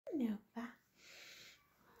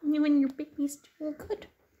You and your baby's doing good.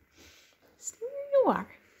 Stay where you are.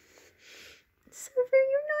 Silver,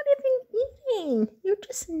 you're not even eating. You're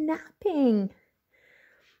just napping.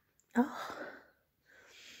 Oh,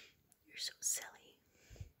 you're so silly.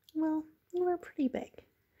 Well, you are pretty big.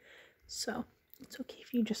 So, it's okay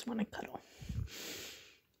if you just want to cuddle.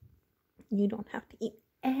 You don't have to eat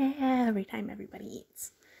every time everybody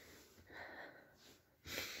eats.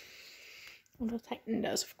 Little Titan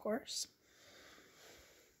does, of course.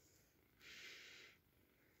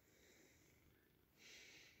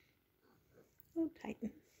 Little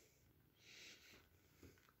Titan.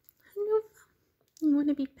 Hello. You want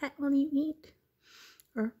to be pet while you eat?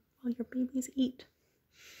 Or while your babies eat?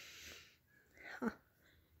 Huh.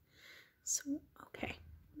 So, okay.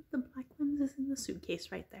 The black one is in the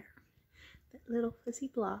suitcase right there. That little fuzzy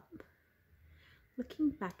blob looking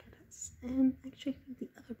back at us. And actually the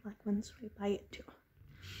other black one's right by it too.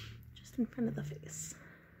 Just in front of the face.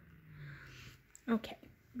 Okay,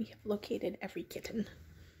 we have located every kitten.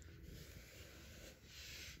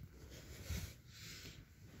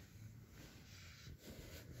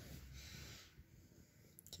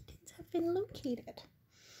 Kittens have been located.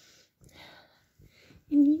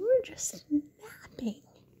 And you were just napping.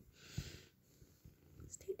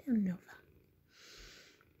 Stay down, Nova.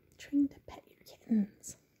 Trying to pet your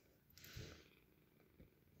kittens.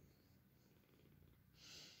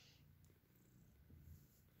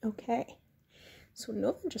 Okay, so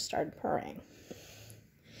Nova just started purring,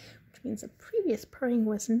 which means the previous purring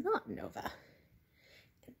was not Nova.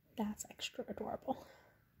 And that's extra adorable.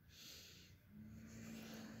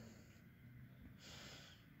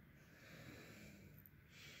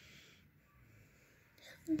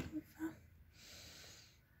 Nova,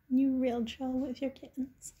 you real chill with your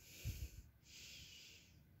kittens.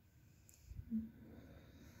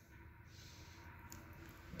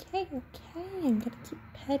 Okay, I'm gonna keep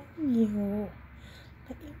petting you.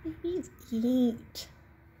 Let your babies eat.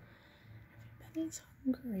 Everybody's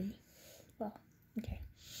hungry. Well, okay.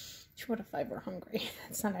 2 out of 5 are hungry.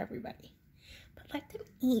 That's not everybody. But let them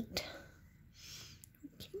eat.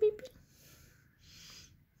 Okay, baby?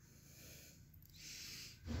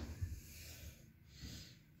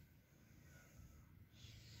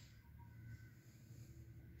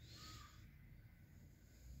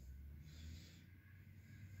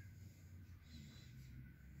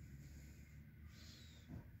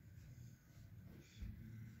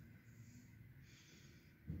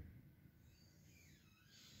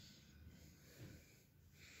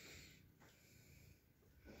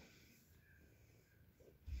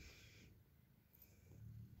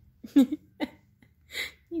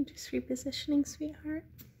 You just repositioning, sweetheart?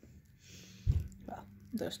 Well,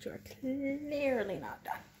 those 2 are clearly not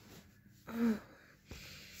done.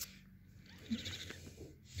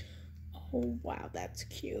 Oh, wow, that's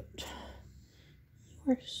cute.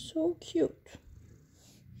 You are so cute.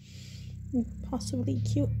 Possibly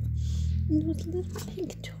cute. And those little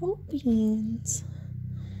pink toe beans.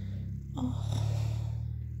 Oh.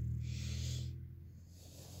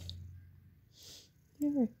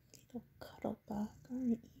 You're a little cuddle bug, aren't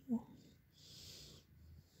you?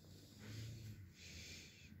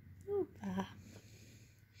 Nova.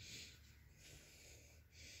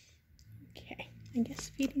 Okay, I guess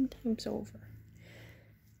feeding time's over.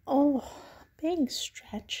 Oh, big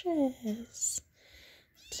stretches.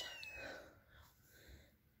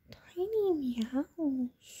 Tiny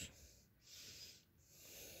meows.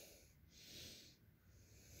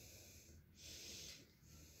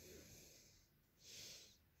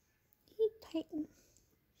 Hey, Titan.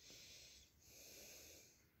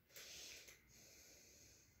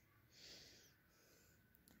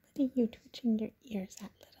 What are you twitching your ears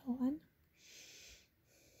at, little one?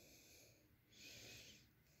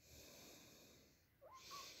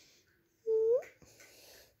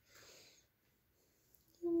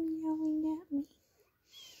 You're meowing at me.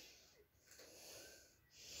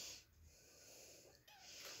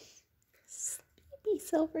 Sleepy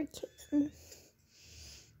silver kitten.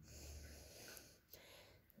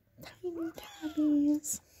 Tiny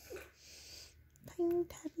tabbies. Tiny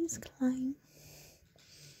tabbies climb.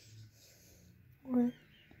 Or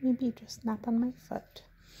maybe just nap on my foot.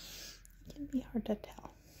 It can be hard to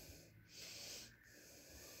tell.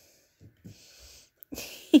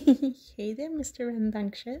 Hey there, Mr.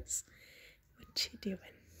 Rambunctious. What you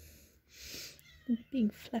doing?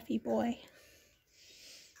 Big fluffy boy.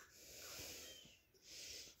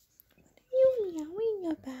 What are you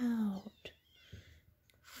meowing about?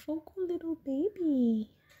 Focal little baby.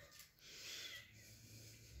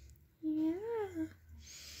 Yeah.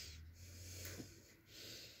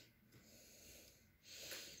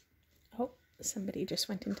 Oh, somebody just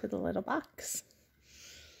went into the little box.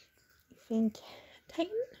 I think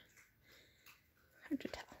Titan? Hard to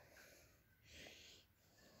tell.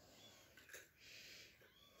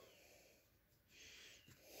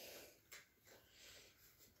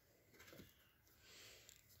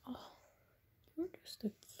 Oh, you're just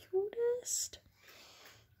the cutest.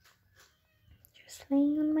 Just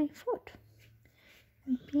laying on my foot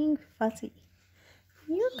and being fuzzy.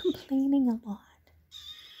 You're complaining a lot.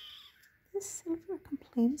 This silver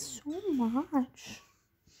complains so much.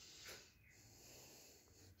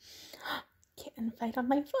 Kitten fight on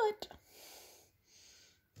my foot.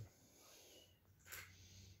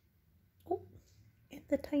 Oh, and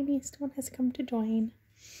the tiniest one has come to join.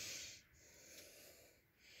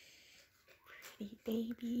 Pretty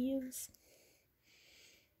babies.